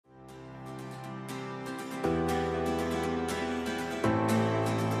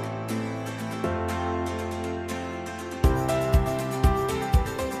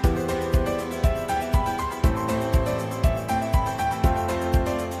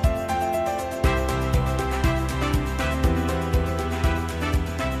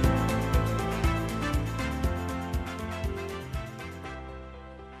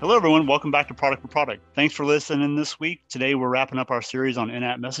Hello, everyone. Welcome back to Product for Product. Thanks for listening this week. Today, we're wrapping up our series on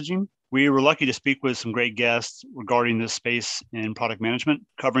in-app messaging. We were lucky to speak with some great guests regarding this space in product management,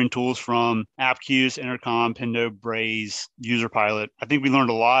 covering tools from Appcues, Intercom, Pendo, Braze, Userpilot. I think we learned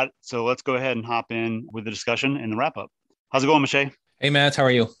a lot. So let's go ahead and hop in with the discussion and the wrap up. How's it going, Moshe? Hey, Matt, how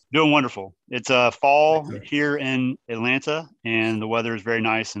are you? Doing wonderful. It's fall Excellent. here in Atlanta, and the weather is very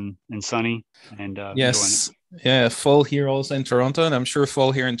nice and sunny, and enjoying it. Yes. Yeah, fall here also in Toronto, and I'm sure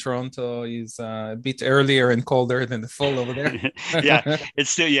fall here in Toronto is a bit earlier and colder than the fall over Yeah, there.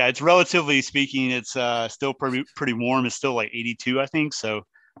 it's relatively speaking, it's still pretty warm. It's still like 82, I think. So,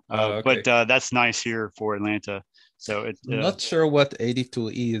 but Okay. that's nice here for Atlanta. So it's I'm not sure what 82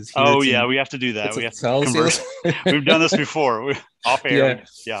 is here. oh yeah, we have to do that. It's We a have to convert. Celsius. We've done this before. Off air. Yeah,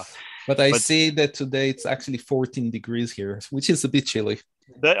 Yeah, but I but see that today it's actually 14 degrees here, which is a bit chilly.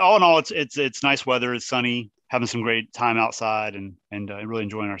 all in all, it's nice weather. It's sunny. Having some great time outside and really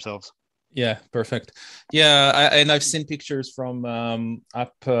enjoying ourselves. Yeah, perfect. Yeah, and I've seen pictures from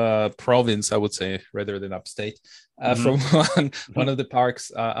up province, I would say, rather than upstate, Mm-hmm. from one of the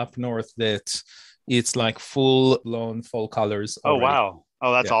parks up north that it's like full blown fall colors Oh, already. wow.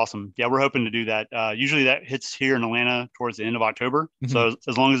 Oh, that's Yeah. awesome. Yeah, we're hoping to do that. Usually that hits here in Atlanta towards the end of October. Mhm. So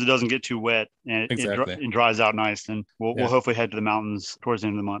as long as it doesn't get too wet and Exactly. it dries out nice, then we'll Yeah, hopefully head to the mountains towards the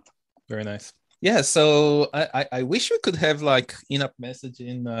end of the month. very nice. Yeah, so I wish we could have like in-app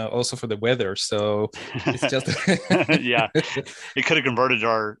messaging also for the weather. So it's just Yeah, it could have converted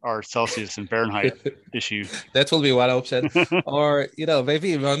our Celsius and Fahrenheit issue. that will be one option, or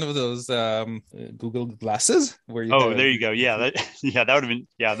maybe one of those Google glasses where you Oh, have there you go. Yeah, that would have been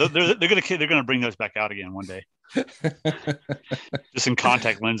yeah. They're gonna bring those back out again one day, just in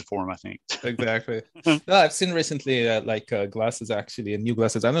contact lens form, I think. exactly. No, I've seen recently like glasses actually, and new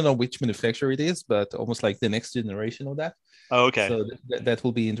glasses. I don't know which manufacturer it is, but almost like the next generation of that. Oh, okay, So that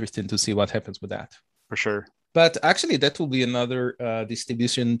will be interesting to see what happens with that. for sure. But actually, that will be another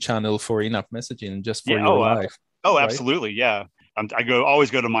distribution channel for in-app messaging just for Yeah. your life, Oh, right? absolutely. Yeah. I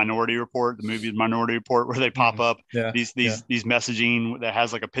always go to Minority Report, the movie Minority Report, where they pop Mhm. up Yeah, yeah, these messaging that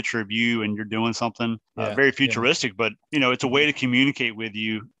has like a picture of you and you're doing something yeah, very yeah. futuristic, but it's a way Mhm. to communicate with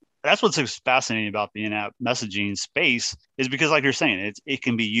you. That's what's so fascinating about the in-app messaging space is because, like you're saying, it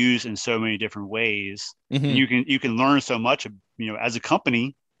can be used in so many different ways, and Mhm. you can learn so much, as a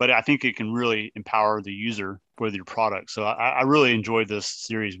company. But I think it can really empower the user with your product. So I really enjoyed this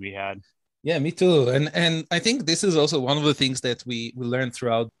series we had. Yeah, me too. And I think this is also one of the things that we learned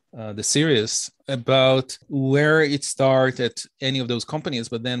throughout the series about where it started at any of those companies,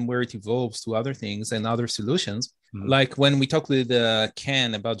 but then where it evolves to other things and other solutions. Mhm. Like when we talked with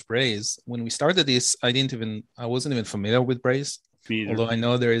Ken about Braze, when we started this, I wasn't even familiar with Braze. Me either. Although I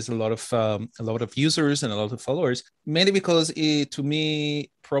know there is a lot of users and a lot of followers, mainly because to me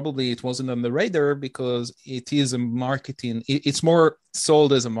probably it wasn't on the radar because it is a marketing. It's more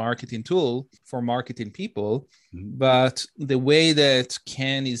sold as a marketing tool for marketing people, Mhm. but the way that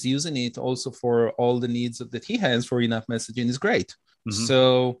Ken is using it also for all the needs that he has for in-app messaging is great. Mhm.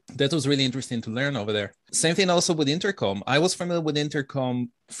 So that was really interesting to learn over there. Same thing also with Intercom. I was familiar with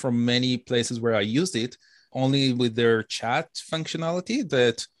Intercom from many places where I used it, only with their chat functionality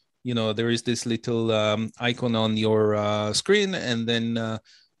that there is this little icon on your screen, and then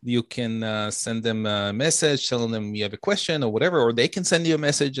you can send them a message telling them you have a question or whatever, or they can send you a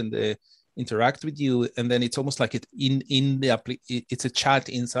message and they interact with you, and then it's almost like it's a chat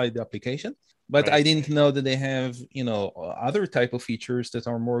inside the application. But I Right. didn't know that they have other type of features that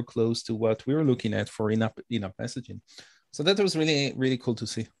are more close to what we were looking at for in-app messaging. So that was really really cool to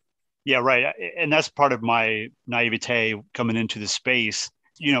see. Yeah, right. And that's part of my naivete coming into the space.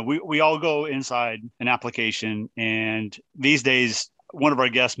 We all go inside an application, and these days, one of our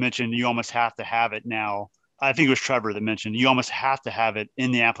guests mentioned you almost have to have it now. I think it was Trevor that mentioned you almost have to have it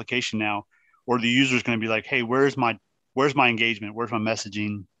in the application now, or the user is going to be like, "Hey, where's my engagement? Where's my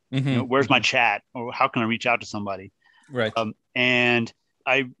messaging? Where's my Hmm. chat? Or how can I reach out to somebody?" Right. And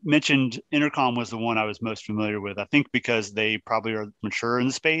I mentioned Intercom was the one I was most familiar with. I think because they probably are mature in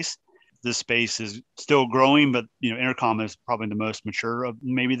the space. This space is still growing, but Intercom is probably the most mature of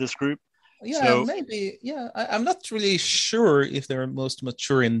maybe this group. Yeah, So, maybe. Yeah, I'm not really sure if they're most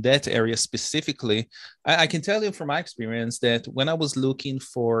mature in that area specifically. I can tell you from my experience that when I was looking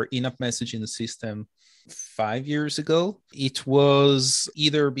for in-app messaging system 5 years ago, it was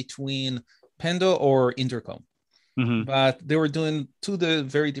either between Pendo or Intercom, mhm. but they were doing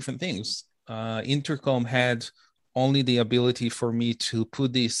very different things. Intercom had only the ability for me to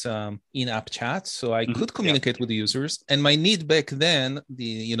put this in-app chat, so I Mhm. could Yeah, communicate with the users. And my need back then,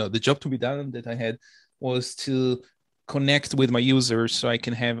 the job to be done that I had was to connect with my users so I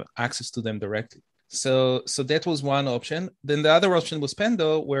can have access to them directly. So that was one option. Then the other option was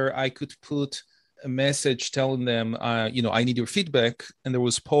Pendo, where I could put a message telling them, I need your feedback, and there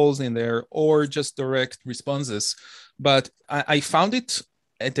was polls in there or just direct responses. But I found it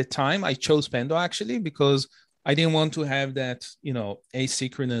at the time. I chose Pendo actually because I didn't want to have that,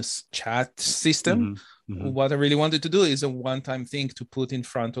 asynchronous chat system. What I really wanted to do is a one-time thing to put in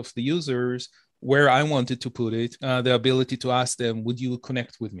front of the users where I wanted to put it, the ability to ask them, would you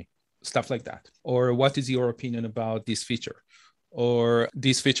connect with me? Stuff like that. Or what is your opinion about this feature? Or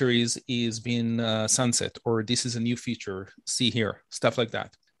this feature is being sunset, or this is a new feature, see here, stuff like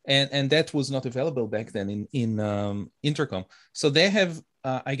that. And that was not available back then in Intercom. So they have,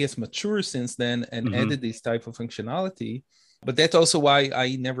 I guess, matured since then and added this type of functionality. But that's also why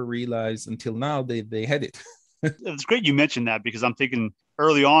I never realized until now they had it. It's great you mentioned that, because I'm thinking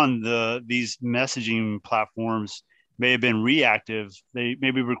early on, these messaging platforms may have been reactive. They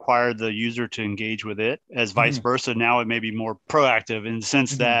maybe required the user to engage with it, as vice versa. Now it may be more proactive in the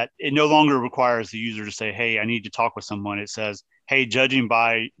sense that it no longer requires the user to say, hey, I need to talk with someone. It says, hey, judging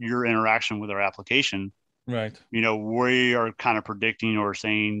by your interaction with our application, right, we are kind of predicting or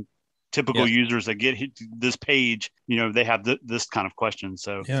saying typical users that get hit this page, they have this kind of question.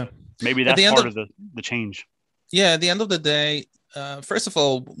 So maybe that's part of the change. Yeah, at the end of the day, first of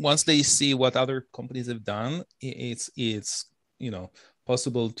all, once they see what other companies have done, it's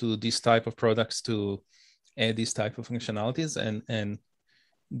possible to this type of products to add these type of functionalities and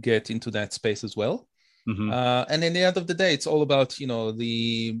get into that space as well. And in the end of the day, it's all about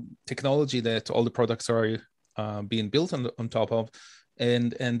the technology that all the products are being built on top of,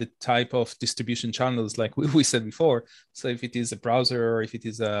 and the type of distribution channels, like we said before. So if it is a browser, or if it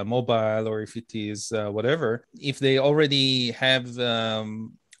is a mobile, or if it is whatever, if they already have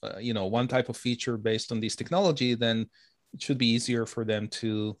one type of feature based on this technology, then it should be easier for them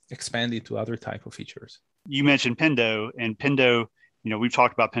to expand it to other type of features. You mentioned Pendo, and Pendo, we've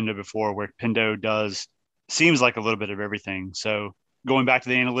talked about Pendo before, where Pendo seems like a little bit of everything. So going back to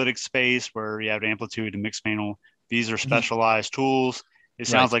the analytics space where you have amplitude and mixed panel, these are specialized tools. It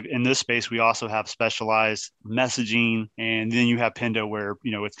sounds like in this space, we also have specialized messaging. And then you have Pendo where,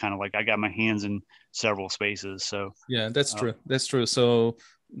 it's kind of like I got my hands in several spaces. So yeah, that's true. That's true. So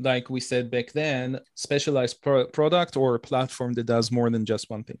like we said back then, specialized product or platform that does more than just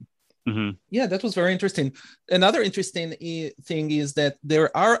one thing. Yeah, that was very interesting. Another interesting thing is that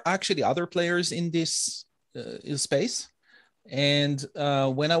there are actually other players in this space. And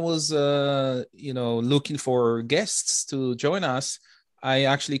when I was, looking for guests to join us, I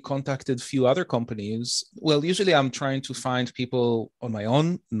actually contacted a few other companies. Well, usually I'm trying to find people on my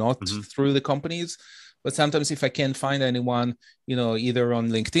own, not through the companies. But sometimes if I can't find anyone, either on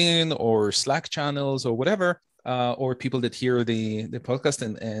LinkedIn or Slack channels or whatever, or people that hear the podcast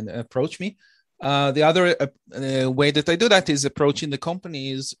and approach me. The other way that I do that is approaching the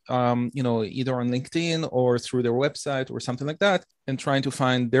companies, either on LinkedIn or through their website or something like that, and trying to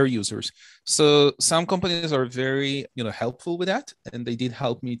find their users. So some companies are very, helpful with that, and they did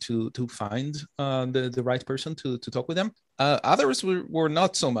help me to find the right person to talk with them. Others were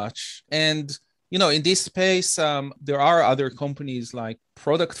not so much. And in this space, there are other companies like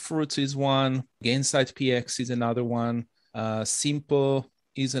Product Fruits is one, Gainsight PX is another one, Simple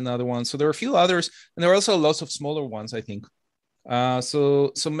is another one. So there are a few others, and there are also lots of smaller ones, I think.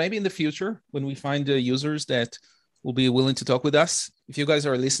 So maybe in the future, when we find users that will be willing to talk with us, if you guys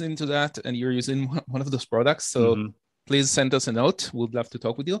are listening to that and you're using one of those products, so please send us a note. We'd love to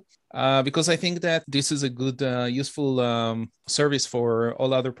talk with you, because I think that this is a good, useful service for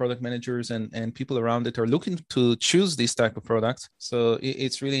all other product managers and people around that are looking to choose this type of product. So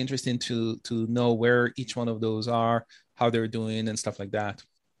it's really interesting to know where each one of those are, how they're doing and stuff like that.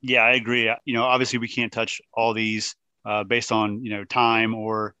 Yeah, I agree. Obviously we can't touch all these based on, time,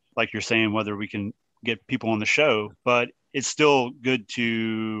 or like you're saying, whether we can get people on the show, but it's still good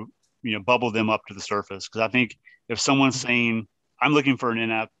to, bubble them up to the surface. Because I think if someone's saying, I'm looking for an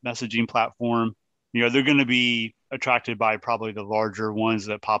in-app messaging platform, they're going to be attracted by probably the larger ones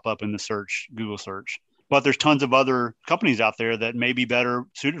that pop up in the Google search. But there's tons of other companies out there that may be better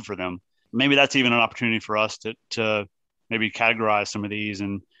suited for them. Maybe that's even an opportunity for us to maybe categorize some of these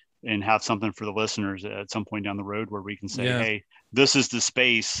and have something for the listeners at some point down the road where we can say, hey, this is the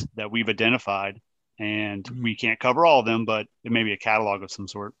space that we've identified, and we can't cover all of them, but it may be a catalog of some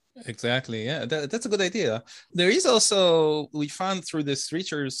sort. Exactly. Yeah, that's a good idea. There is also, we found through this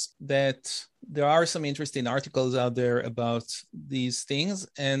research that there are some interesting articles out there about these things.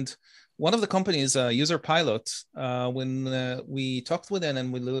 And one of the companies, Userpilot, when we talked with them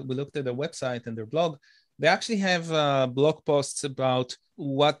and we looked at their website and their blog, They actually have blog posts about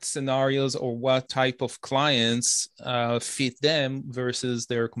what scenarios or what type of clients fit them versus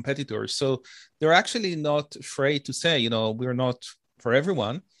their competitors. So they're actually not afraid to say, we're not for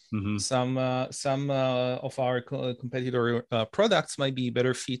everyone. Mm-hmm. Some of our competitor products might be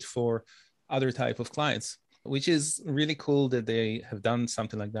better fit for other type of clients, which is really cool that they have done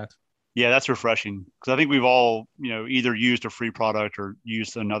something like that. Yeah, that's refreshing because I think we've all, either used a free product or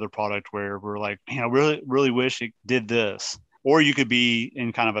used another product where we're like, really, really wish it did this. Or you could be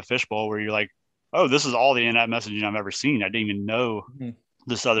in kind of a fishbowl where you're like, oh, this is all the in-app messaging I've ever seen. I didn't even know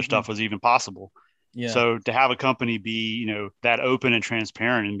this other stuff was even possible. Yeah. So to have a company be, that open and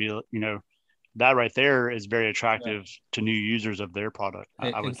transparent and be, that right there is very attractive to new users of their product.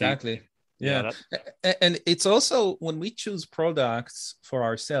 I would exactly. think. Yeah. And it's also when we choose products for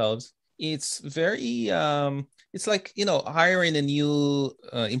ourselves, it's very it's like hiring a new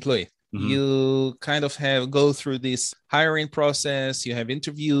employee. Mm-hmm. You kind of go through this hiring process, you have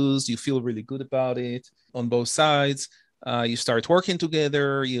interviews, you feel really good about it on both sides. You start working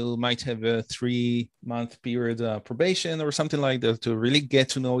together, you might have a 3-month period probation or something like that to really get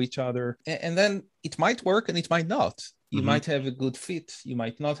to know each other, and then it might work and it might not. You might have a good fit. You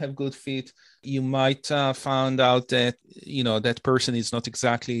might not have good fit. You might find out that, that person is not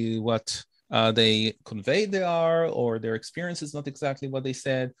exactly what they conveyed they are, or their experience is not exactly what they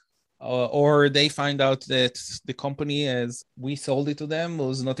said. Or they find out that the company, as we sold it to them,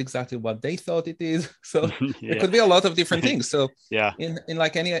 was not exactly what they thought it is. So there could be a lot of different things. So in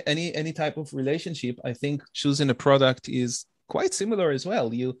like any type of relationship, I think choosing a product is quite similar as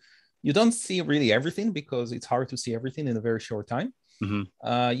well. You don't see really everything because it's hard to see everything in a very short time.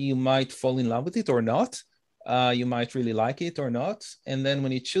 Mm-hmm. You might fall in love with it or not. You might really like it or not. And then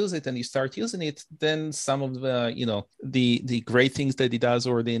when you choose it and you start using it, then some of the, the great things that it does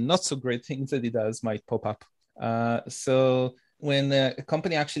or the not so great things that it does might pop up. So when a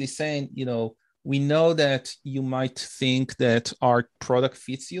company actually saying, we know that you might think that our product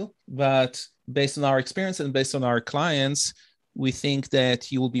fits you, but based on our experience and based on our clients, we think that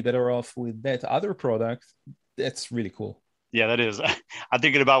you will be better off with that other product. That's really cool. Yeah, that is. I'm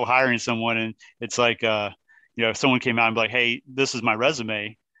thinking about hiring someone, and it's like, if someone came out and be like, "Hey, this is my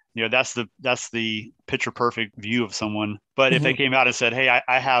resume," that's the picture perfect view of someone. But if they came out and said, "Hey,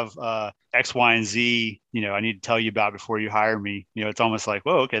 I have X, Y, and Z, I need to tell you about before you hire me," it's almost like,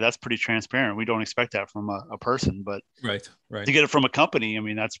 "Whoa, okay, that's pretty transparent. We don't expect that from a person." But right, to get it from a company, I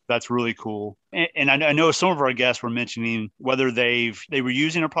mean, that's really cool. And I know some of our guests were mentioning whether they were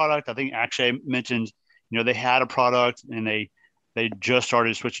using a product. I think actually I mentioned, they had a product and they just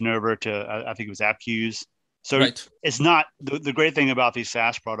started switching over to, I think it was Appcues. So it's not the great thing about these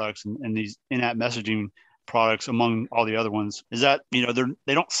SaaS products and these in-app messaging products among all the other ones is that,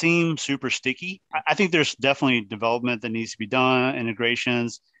 they don't seem super sticky. I think there's definitely development that needs to be done,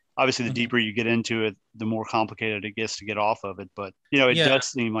 integrations. Obviously, the deeper you get into it, the more complicated it gets to get off of it. But, it does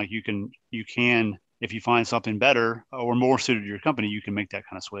seem like you can, if you find something better or more suited to your company, you can make that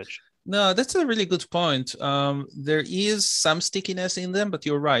kind of switch. No, that's a really good point. There is some stickiness in them, but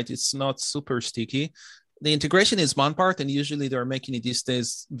you're right. It's not super sticky. The integration is one part, and usually they're making it these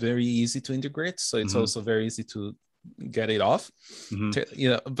days very easy to integrate. So it's also very easy to get it off.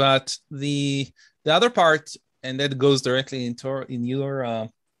 But the other part, and that goes directly in your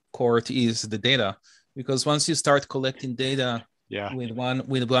court, is the data. Because once you start collecting data with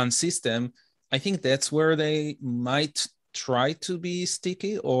one system, I think that's where they might try to be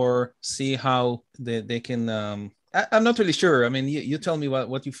sticky or see how they can I'm not really sure. I mean, you tell me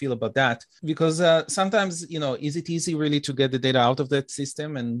what you feel about that, because sometimes, is it easy really to get the data out of that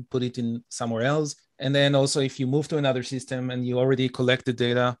system and put it in somewhere else? And then also if you move to another system and you already collect the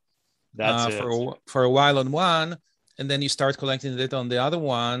data for a while on one, and then you start collecting the data on the other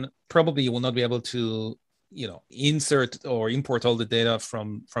one, probably you will not be able to, insert or import all the data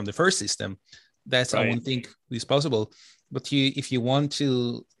from the first system. That's I wouldn't think is possible. But if you want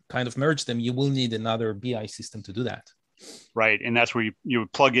to kind of merge them, you will need another BI system to do that. Right. And that's where you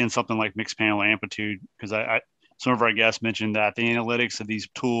would plug in something like Mixpanel Amplitude, because some of our guests mentioned that the analytics of these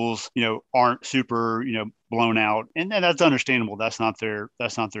tools, aren't super, blown out. And that's understandable. That's not their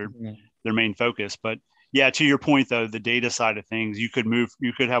main focus. But yeah, to your point though, the data side of things, you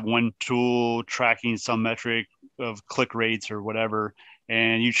could have one tool tracking some metric of click rates or whatever,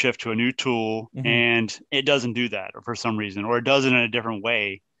 and you shift to a new tool and it doesn't do that for some reason, or it does it in a different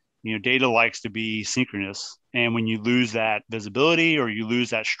way. Data likes to be synchronous. And when you lose that visibility or you lose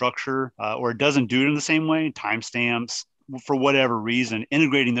that structure, or it doesn't do it in the same way, timestamps, for whatever reason,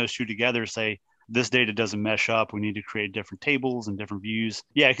 integrating those two together, say this data doesn't mesh up. We need to create different tables and different views.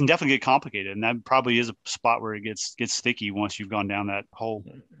 Yeah, it can definitely get complicated, and that probably is a spot where it gets sticky once you've gone down that hole.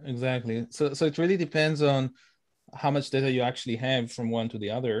 Exactly. So it really depends on how much data you actually have from one to the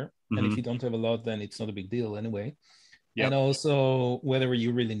other. And if you don't have a lot, then it's not a big deal anyway. Yep. And also whether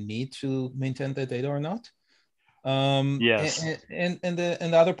you really need to maintain that data or not. Yes. And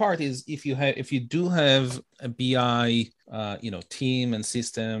the other part is if you do have a BI team and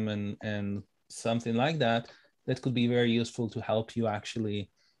system and something like that, that could be very useful to help you actually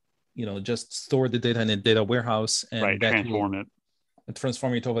just store the data in a data warehouse and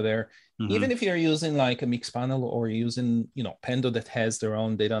transform it over there. Even if you're using like a Mixpanel or using Pendo that has their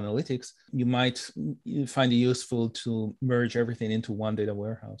own data analytics, you might find it useful to merge everything into one data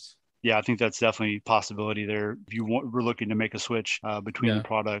warehouse. Yeah, I think that's definitely a possibility there if we're looking to make a switch between the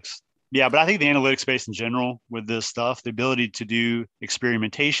products. Yeah, but I think the analytics space in general with this stuff, the ability to do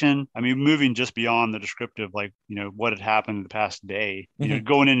experimentation, I mean, moving just beyond the descriptive, like, what had happened in the past day,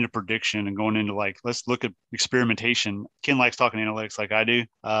 going into prediction and going into like, let's look at experimentation. Ken likes talking analytics like I do.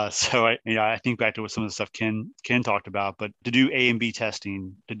 So I think back to what some of the stuff Ken talked about, but to do A and B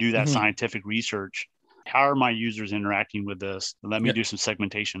testing, to do that scientific research, how are my users interacting with this? Let me do some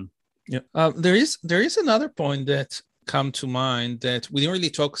segmentation. Yeah, there is another point that come to mind that we didn't really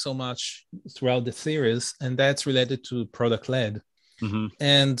talk so much throughout the series, and that's related to product led.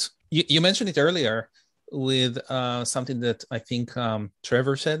 And you mentioned it earlier with something that I think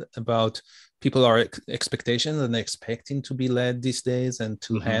Trevor said about people are expectations and expecting to be led these days and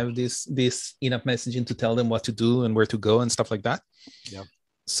to have this in-app messaging to tell them what to do and where to go and stuff like that. Yeah.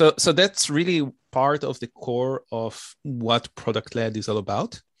 So that's really part of the core of what product led is all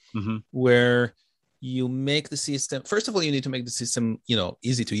about. Where you make the system, first of all, you need to make the system,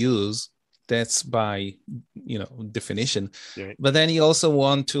 easy to use. That's by, definition. Right. But then you also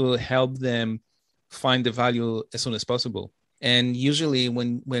want to help them find the value as soon as possible. And usually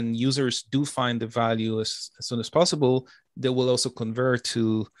when users do find the value as soon as possible, they will also convert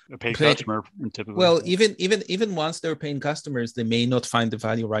to a paid customer. Typically. Well, even once they're paying customers, they may not find the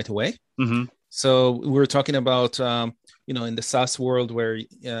value right away. So we're talking about, in the SaaS world where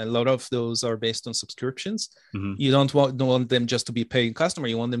a lot of those are based on subscriptions. You don't want them just to be paying customer.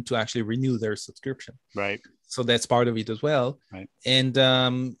 You want them to actually renew their subscription. Right. So that's part of it as well. Right. And,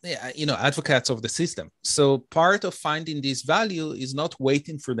 advocates of the system. So part of finding this value is not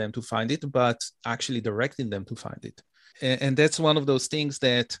waiting for them to find it, but actually directing them to find it. And that's one of those things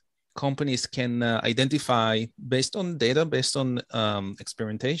that companies can identify based on data, based on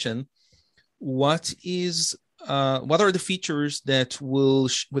experimentation. What are the features that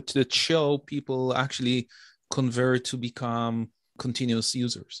that show people actually convert to become continuous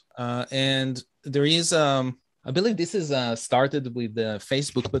users? And there is, I believe this is started with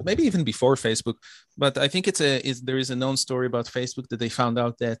Facebook, but maybe even before Facebook. But I think there is a known story about Facebook that they found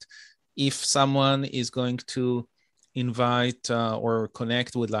out that if someone is going to invite or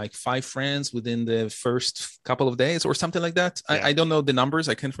connect with like 5 friends within the first couple of days or something like that. Yeah. I don't know the numbers.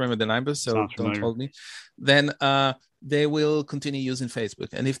 I can't remember the numbers, so don't hold me. Then they will continue using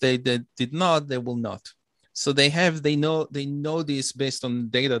Facebook. And if they did not, they will not. So they know this based on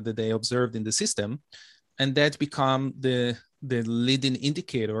data that they observed in the system. And that become the leading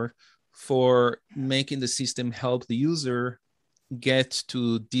indicator for making the system help the user get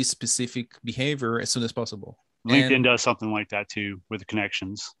to this specific behavior as soon as possible. LinkedIn does something like that too with the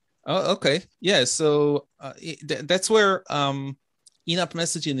connections. Oh, okay. Yeah. So that's where in-app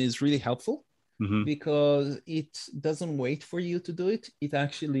messaging is really helpful because it doesn't wait for you to do it. It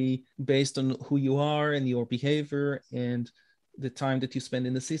actually, based on who you are and your behavior and the time that you spend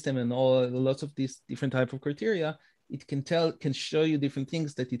in the system and lots of these different type of criteria, it can show you different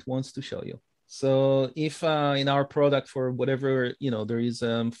things that it wants to show you. So if in our product for whatever, there is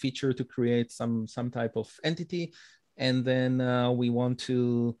a feature to create some type of entity, and then we want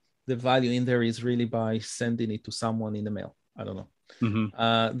the value in there is really by sending it to someone in the mail. I don't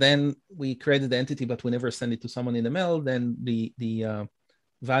know. Then we created the entity, but we never send it to someone in the mail. Then the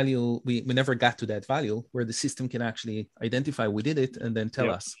value, we never got to that value where the system can actually identify we did it and then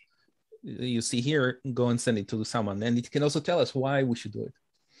tell us, you see here, go and send it to someone. And it can also tell us why we should do it.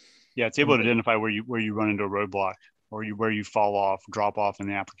 Yeah, it's able to identify where you run into a roadblock or where you fall off, drop off in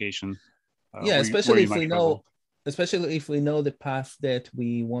the application. Especially if we know the path that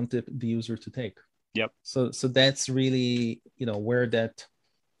we want the user to take. Yep. So that's really where that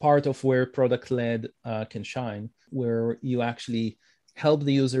part of where product led can shine, where you actually help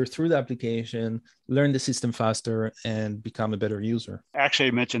the user through the application, learn the system faster, and become a better user. Actually,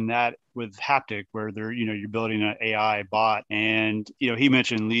 I mentioned that with Haptic, where you're building an AI bot, and he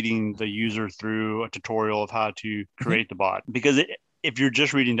mentioned leading the user through a tutorial of how to create the bot, because if you're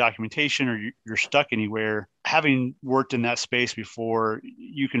just reading documentation or you're stuck anywhere, having worked in that space before,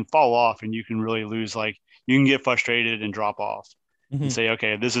 you can fall off and you can really lose, like you can get frustrated and drop off and say,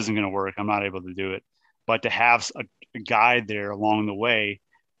 okay, this isn't going to work. I'm not able to do it. But to have a guide there along the way,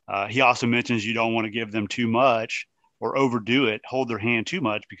 he also mentions you don't want to give them too much or overdo it, hold their hand too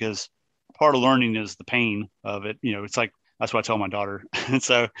much, because part of learning is the pain of it. It's like, that's what I tell my daughter. And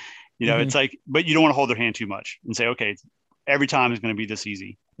so, it's like, but you don't want to hold their hand too much and say, okay, every time is going to be this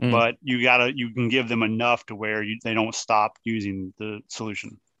easy, but you can give them enough to where they don't stop using the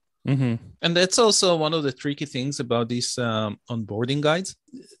solution. And that's also one of the tricky things about these onboarding guides.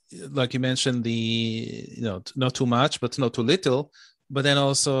 Like you mentioned, not too much, but not too little. But then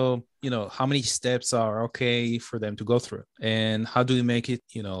also, how many steps are okay for them to go through, and how do you make it,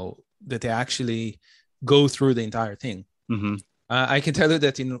 that they actually go through the entire thing. I can tell you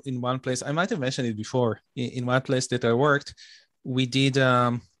that in one place, I might have mentioned it before, in one place that I worked, we did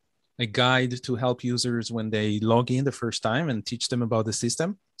a guide to help users when they log in the first time and teach them about the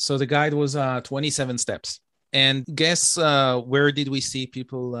system. So the guide was 27 steps. And guess where did we see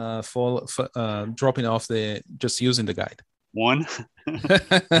people dropping off just using the guide? One?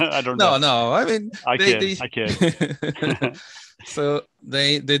 I don't know. No. I mean, I kid. So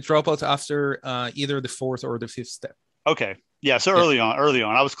they drop out after either the fourth or the fifth step. Okay. Yeah. So early on,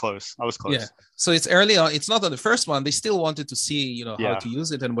 I was close. Yeah. So it's early on. It's not on the first one. They still wanted to see, how to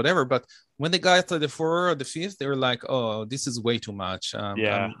use it and whatever. But when they got to the fourth or the fifth, they were like, "Oh, this is way too much.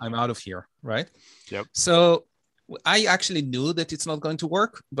 I'm out of here." Right. Yep. So I actually knew that it's not going to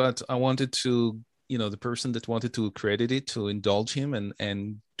work, but I wanted to, the person that wanted to create it, to indulge him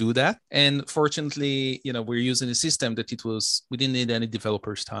and do that. And fortunately, we're using a system that we didn't need any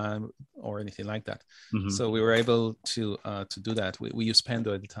developers time or anything like that. So we were able to do that. We used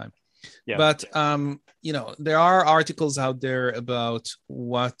Pendo at the time. Yeah. But, there are articles out there about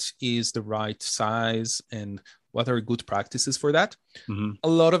what is the right size and what are good practices for that. A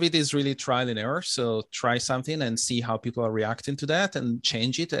lot of it is really trial and error. So try something and see how people are reacting to that and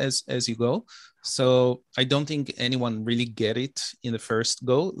change it as you go. So I don't think anyone really get it in the first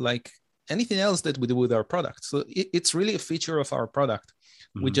go, like anything else that we do with our product. So it's really a feature of our product.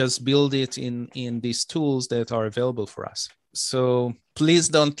 We just build it in these tools that are available for us. So please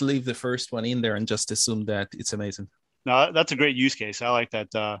don't leave the first one in there and just assume that it's amazing. No, that's a great use case. I like that.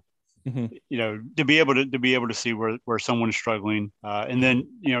 To be able to see where someone's struggling, and then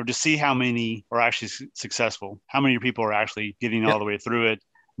to see how many are actually successful, how many people are actually getting all the way through it.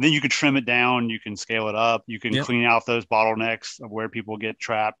 Then you could trim it down, you can scale it up, you can clean out those bottlenecks of where people get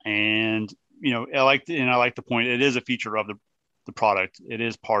trapped. And I like the point. It is a feature of the product. It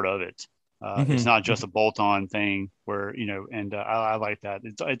is part of it. It's not just a bolt-on thing where, I like that.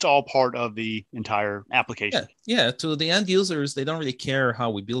 It's all part of the entire application. Yeah. To the end users, they don't really care how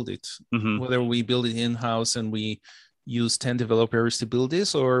we build it, whether we build it in-house and we use 10 developers to build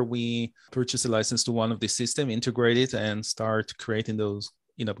this, or we purchase a license to one of the system, integrate it, and start creating those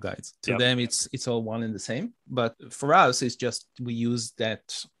in-app guides. To them, it's all one and the same. But for us, it's just we use that,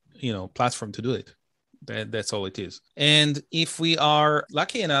 platform to do it. That's all it is. And if we are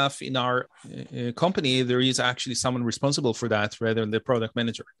lucky enough in our company, there is actually someone responsible for that rather than the product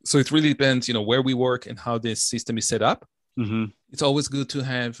manager. So it really depends, where we work and how this system is set up. It's always good to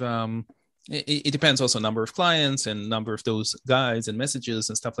have, it depends also on number of clients and number of those guides and messages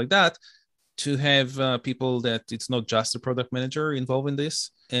and stuff like that, to have people that it's not just the product manager involved in this.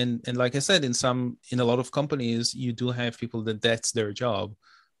 And like I said, in a lot of companies, you do have people that's their job.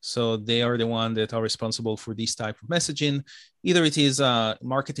 So they are the one that are responsible for this type of messaging. Either it is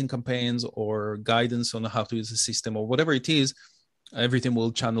marketing campaigns or guidance on how to use the system or whatever it is, everything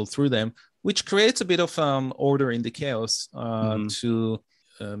will channel through them, which creates a bit of order in the chaos to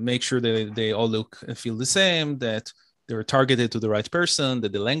make sure that they all look and feel the same, that they're targeted to the right person,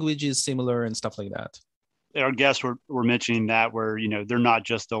 that the language is similar and stuff like that. Our guests were mentioning that where, they're not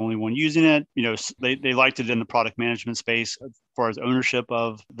just the only one using it. They liked it in the product management space as far as ownership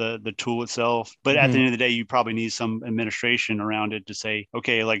of the tool itself. But at the end of the day, you probably need some administration around it to say,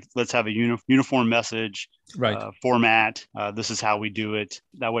 okay, like let's have a uniform message, format. This is how we do it.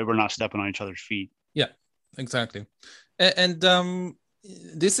 That way we're not stepping on each other's feet. Yeah, exactly. And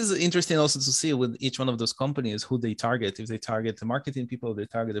this is interesting also to see with each one of those companies who they target. If they target the marketing people, they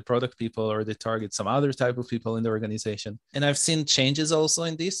target the product people, or they target some other type of people in the organization. And I've seen changes also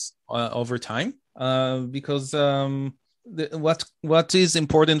in this over time because what is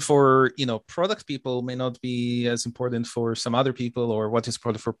important for product people may not be as important for some other people, or what is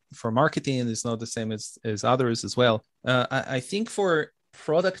important for marketing is not the same as others as well. I think for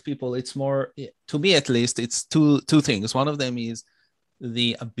product people, it's more, to me at least, it's two things. One of them is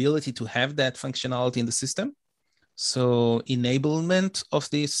the ability to have that functionality in the system, so enablement of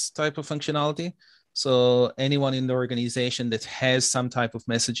this type of functionality. So anyone in the organization that has some type of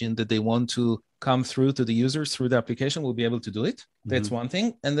messaging that they want to come through to the users through the application will be able to do it. That's one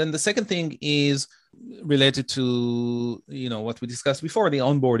thing. And then the second thing is related to, what we discussed before, the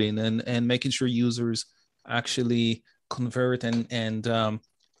onboarding and making sure users actually convert and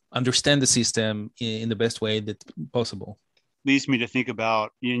understand the system in the best way that possible. Leads me to think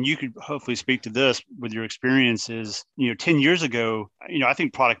about, and you could hopefully speak to this with your experiences, 10 years ago, I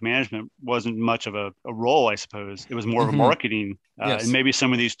think product management wasn't much of a role, I suppose. It was more of a marketing. Yes. And maybe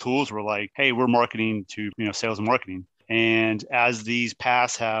some of these tools were like, hey, we're marketing to, sales and marketing. And as these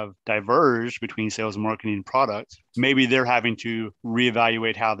paths have diverged between sales and marketing and product, maybe they're having to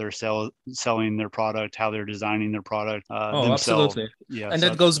reevaluate how they're selling their product, how they're designing their product themselves. Absolutely. Yeah, and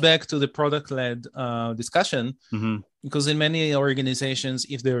that goes back to the product-led discussion, because in many organizations,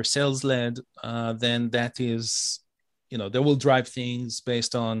 if they're sales-led, then that is, they will drive things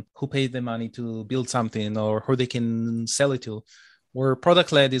based on who paid the money to build something or who they can sell it to. Where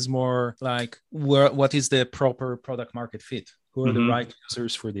product-led is more like, what is the proper product market fit? Who are the right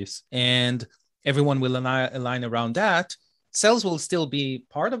users for this? And everyone will align around that. Sales will still be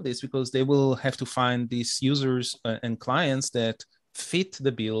part of this because they will have to find these users and clients that fit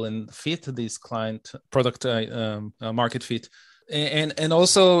the bill and fit this client product market fit. And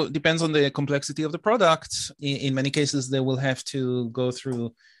also depends on the complexity of the product. In many cases, they will have to go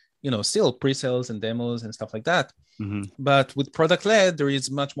through, still pre-sales and demos and stuff like that. But with product-led, there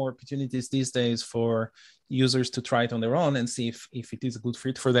is much more opportunities these days for users to try it on their own and see if it is a good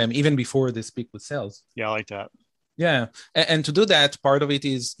fit for them, even before they speak with sales. Yeah, I like that. Yeah. And to do that, part of it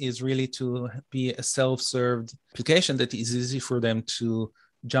is really to be a self-served application that is easy for them to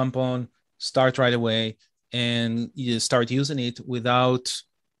jump on, start right away, and you start using it without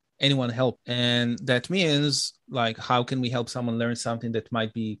anyone help. And that means, like, how can we help someone learn something that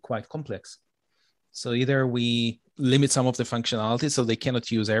might be quite complex? So either we limit some of the functionality so they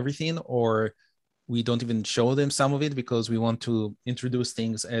cannot use everything, or we don't even show them some of it because we want to introduce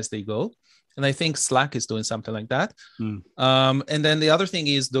things as they go. And I think Slack is doing something like that. And then the other thing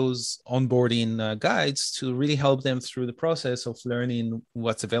is those onboarding guides to really help them through the process of learning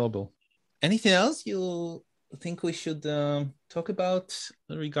what's available. Anything else you think we should talk about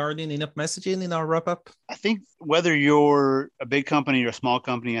regarding in-app messaging in our wrap-up? I think whether you're a big company or a small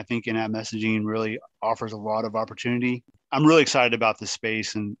company, I think in-app messaging really offers a lot of opportunity. I'm really excited about this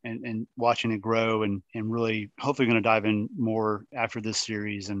space and watching it grow and really hopefully going to dive in more after this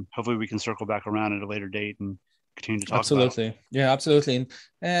series, and hopefully we can circle back around at a later date and continue to talk about it. Yeah, absolutely.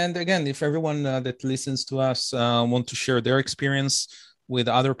 And again, if everyone that listens to us want to share their experience with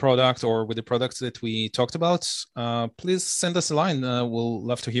other products or with the products that we talked about, please send us a line. We'll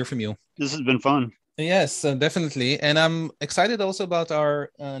love to hear from you. This has been fun. Yes, definitely. And I'm excited also about our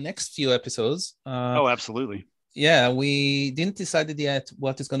next few episodes. Oh, absolutely. Yeah, we didn't decide yet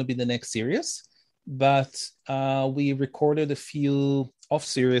what is going to be the next series, but we recorded a few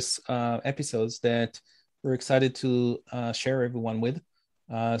off-series episodes that we're excited to share everyone with.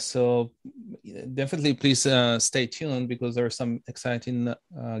 So definitely please stay tuned because there are some exciting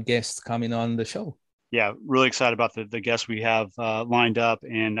guests coming on the show. Yeah, really excited about the guests we have lined up.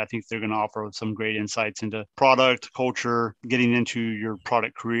 And I think they're going to offer some great insights into product, culture, getting into your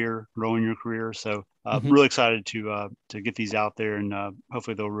product career, growing your career. So really excited to get these out there, and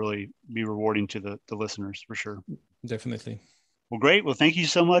hopefully they'll really be rewarding to the listeners for sure. Definitely. Well, great. Well, thank you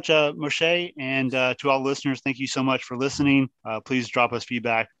so much, Moshe. And to all listeners, thank you so much for listening. Please drop us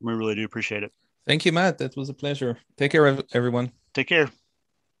feedback. We really do appreciate it. Thank you, Matt. That was a pleasure. Take care, everyone. Take care.